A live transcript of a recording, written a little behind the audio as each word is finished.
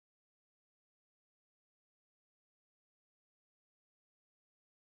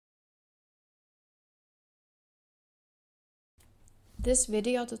This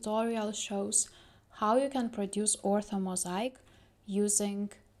video tutorial shows how you can produce orthomosaic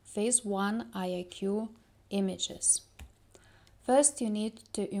using Phase 1 IIQ images. First, you need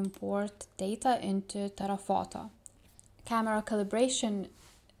to import data into TerraPhoto. Camera calibration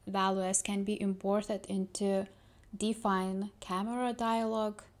values can be imported into define camera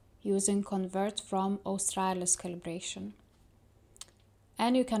dialog using convert from Australis calibration.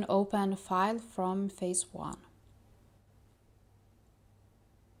 And you can open a file from Phase 1.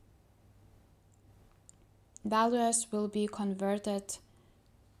 Values will be converted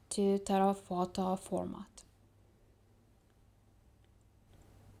to TerraPhoto format.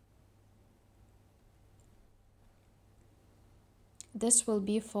 This will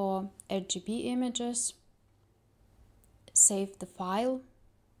be for RGB images. Save the file.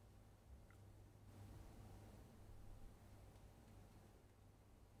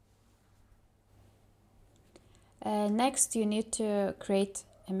 Next, you need to create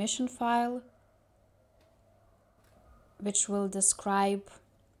emission file, which will describe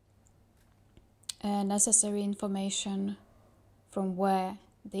necessary information from where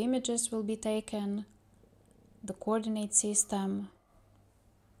the images will be taken, the coordinate system,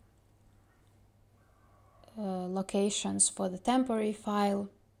 locations for the temporary file,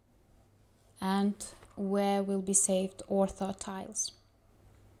 and where will be saved ortho tiles.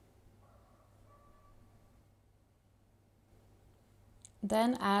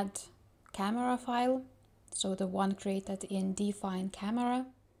 Then add camera file, so the one created in define camera.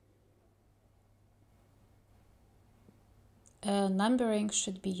 Numbering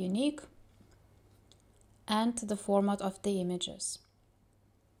should be unique, and the format of the images.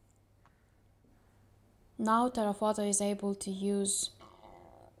 Now TerraPhoto is able to use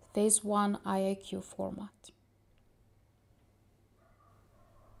Phase 1 IIQ format.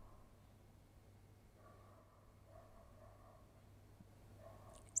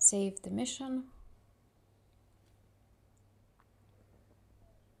 Save the mission.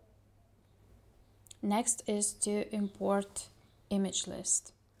 Next is to import image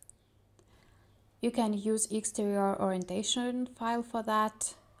list. You can use exterior orientation file for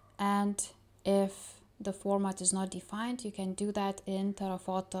that, and if the format is not defined, you can do that in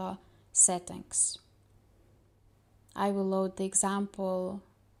TerraPhoto settings. I will load the example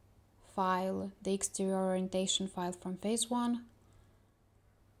file, the exterior orientation file from Phase 1,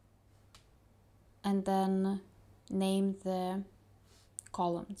 and then name the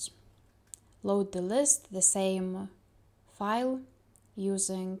columns. Load the list, the same file,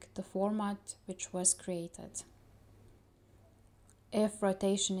 using the format which was created. If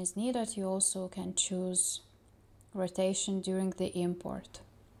rotation is needed, you also can choose rotation during the import.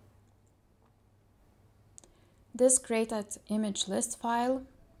 This created image list file,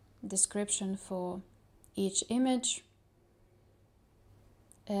 description for each image.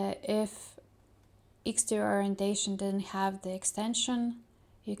 If exterior orientation didn't have the extension,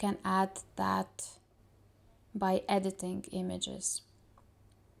 you can add that by editing images.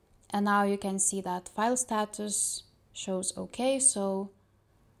 And now you can see that file status shows OK, so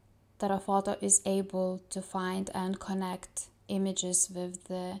TerraPhoto is able to find and connect images with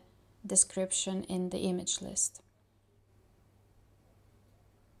the description in the image list.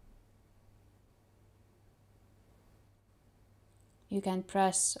 You can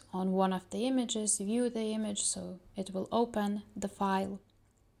press on one of the images, view the image, so it will open the file.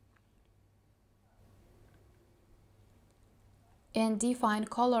 In define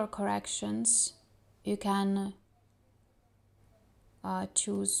color corrections, you can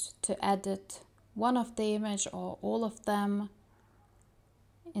choose to edit one of the image or all of them.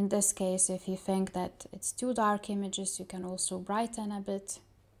 In this case, if you think that it's too dark images, you can also brighten a bit.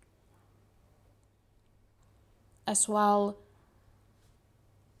 As well,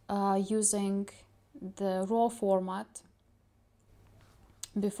 using the raw format,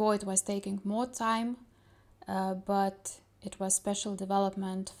 before it was taking more time, but it was special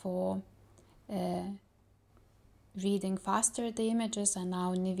development for reading faster the images, and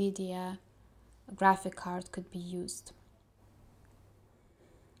now NVIDIA graphic card could be used.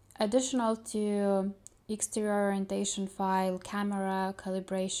 Additional to exterior orientation file, camera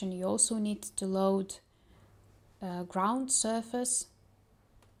calibration, you also need to load ground surface.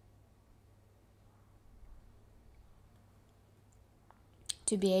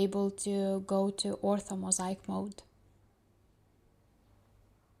 To be able to go to orthomosaic mode.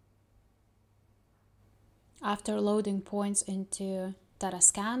 After loading points into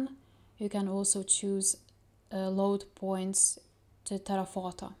terrascan, you can also choose load points to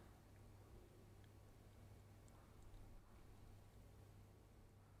TerraPhoto.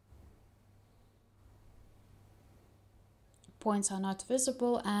 points are not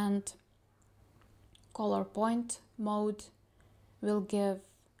visible, and color point mode will give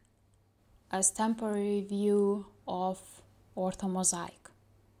us temporary view of orthomosaic.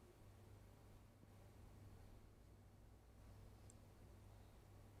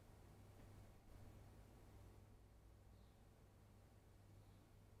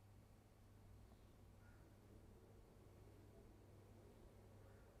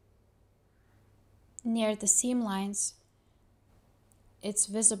 Near the seam lines, it's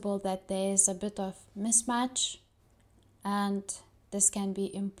visible that there is a bit of mismatch, and this can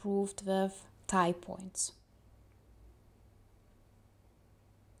be improved with tie points.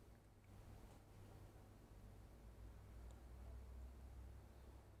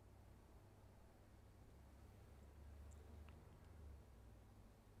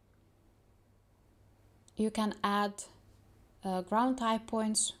 You can add ground tie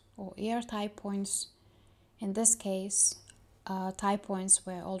points or air tie points. In this case, tie points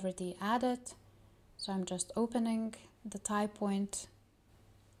were already added, so I'm just opening the tie point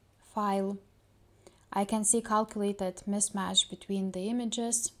file. I can see calculated mismatch between the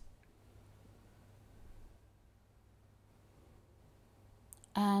images,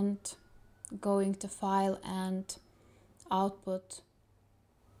 and going to File and Output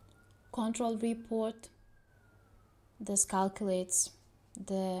Control Report. This calculates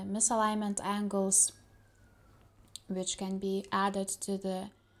the misalignment angles, which can be added to the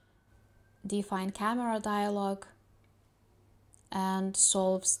Define Camera dialog, and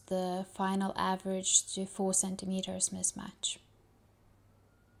solves the final average to 4 centimeters mismatch.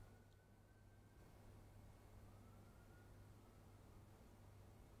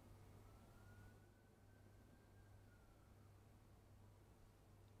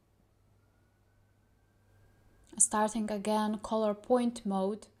 Starting again color point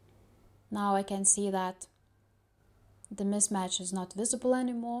mode, now I can see that the mismatch is not visible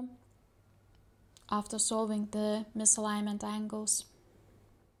anymore after solving the misalignment angles.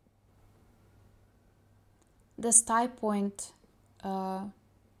 This tie point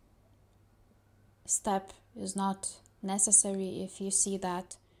step is not necessary if you see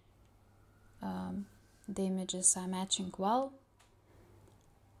that the images are matching well.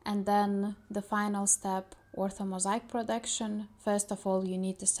 And then the final step, orthomosaic production. First of all, you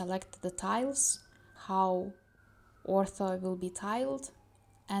need to select the tiles, how ortho will be tiled,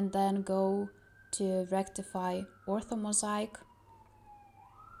 and then go to Rectify orthomosaic.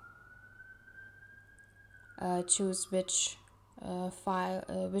 Choose which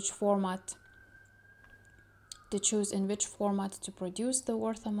format to choose, in which format to produce the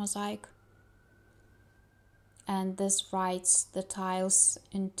orthomosaic. And this writes the tiles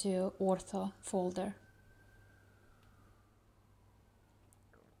into ortho folder.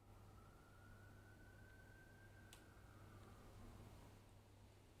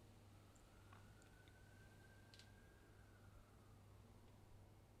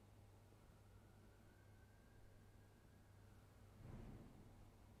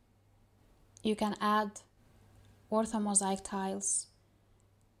 You can add orthomosaic tiles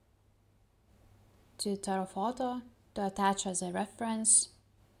to TerraPhoto to attach as a reference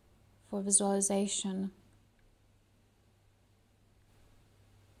for visualization.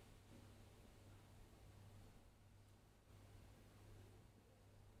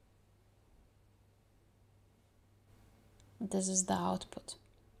 This is the output.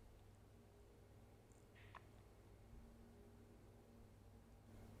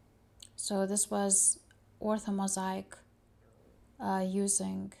 So this was orthomosaic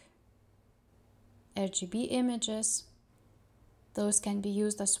using RGB images. Those can be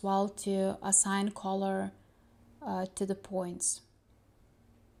used as well to assign color to the points.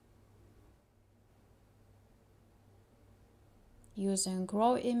 Using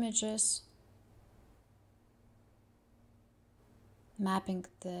raw images, mapping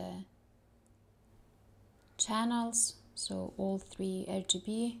the channels, so all 3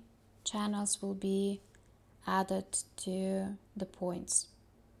 RGB channels will be added to the points.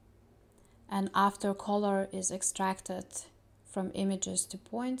 And after color is extracted from images to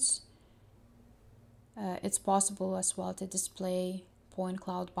points, it's possible as well to display point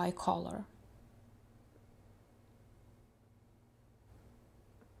cloud by color.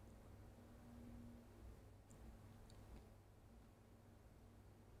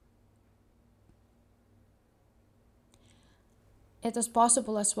 It is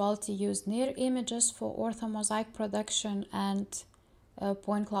possible as well to use near images for orthomosaic production and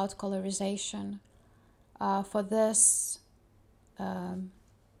point cloud colorization. For this,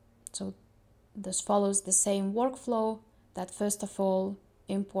 so this follows the same workflow, that first of all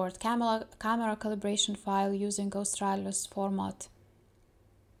import camera calibration file using Australis format.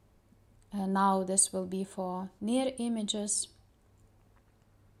 Now this will be for near images.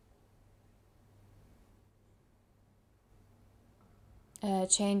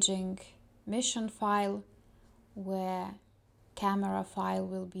 Changing mission file, where camera file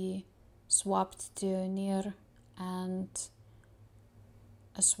will be swapped to near, and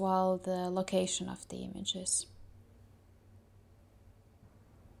as well the location of the images.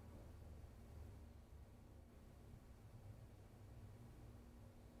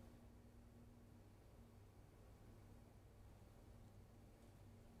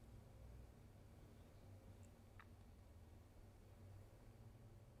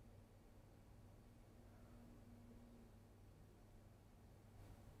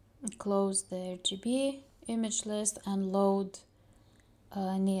 Close the RGB image list and load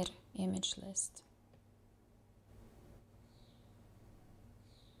a near image list.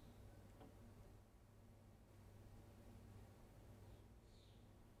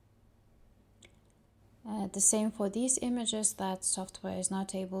 The same for these images, that software is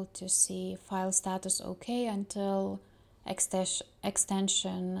not able to see file status OK until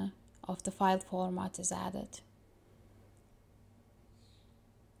extension of the file format is added.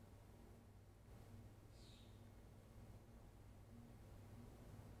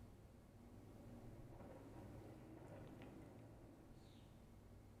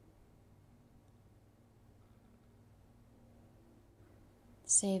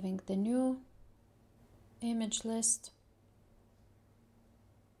 Saving the new image list.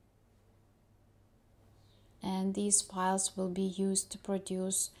 And these files will be used to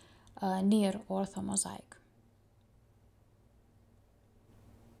produce a near orthomosaic.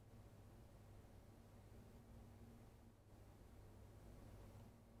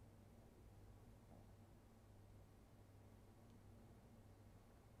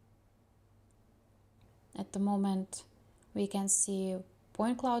 At the moment, we can see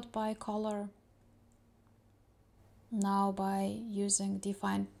point cloud by color. Now, by using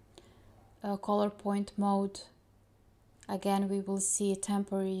define color point mode, again we will see a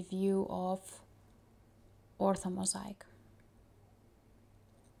temporary view of orthomosaic.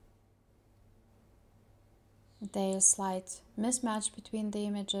 There is slight mismatch between the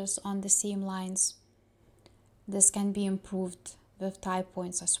images on the seam lines. This can be improved with type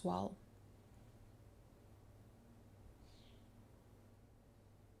points as well.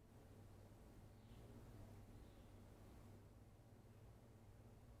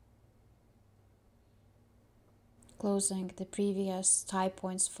 Closing the previous type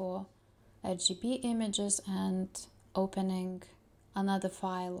points for RGB images and opening another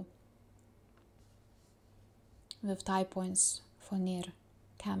file with type points for near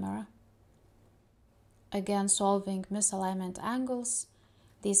camera. Again, solving misalignment angles.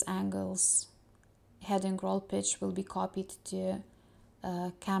 These angles, heading roll pitch, will be copied to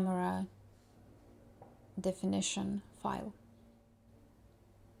a camera definition file.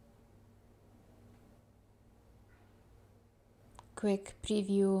 Quick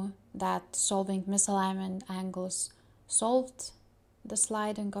preview that solving misalignment angles solved the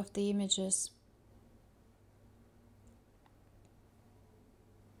sliding of the images.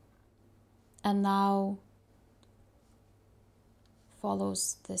 And now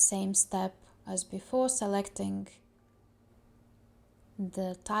follows the same step as before, selecting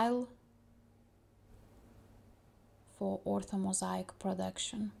the tile for orthomosaic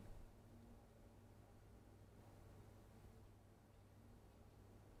production.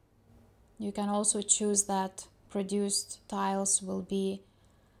 You can also choose that produced tiles will be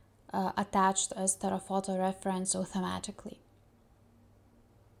attached as TerraPhoto reference automatically.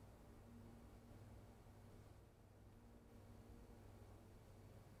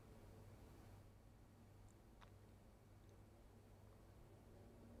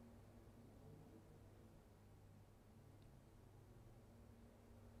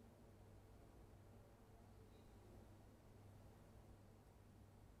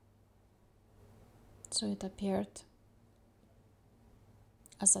 So it appeared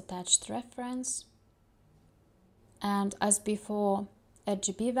as attached reference. And as before,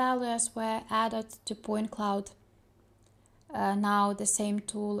 RGB values were added to point cloud. Now the same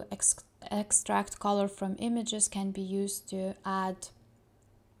tool, extract color from images, can be used to add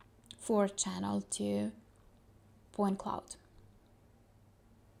 4 channel to point cloud.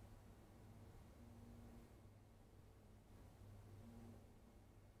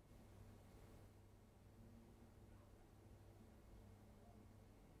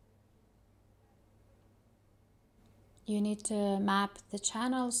 You need to map the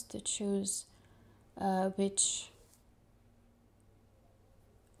channels to choose which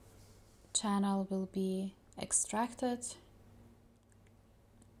channel will be extracted.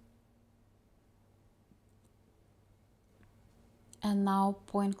 And now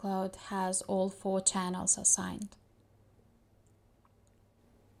point cloud has all 4 channels assigned.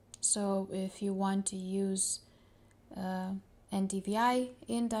 So if you want to use NDVI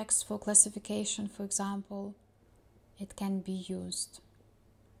index for classification, for example, it can be used.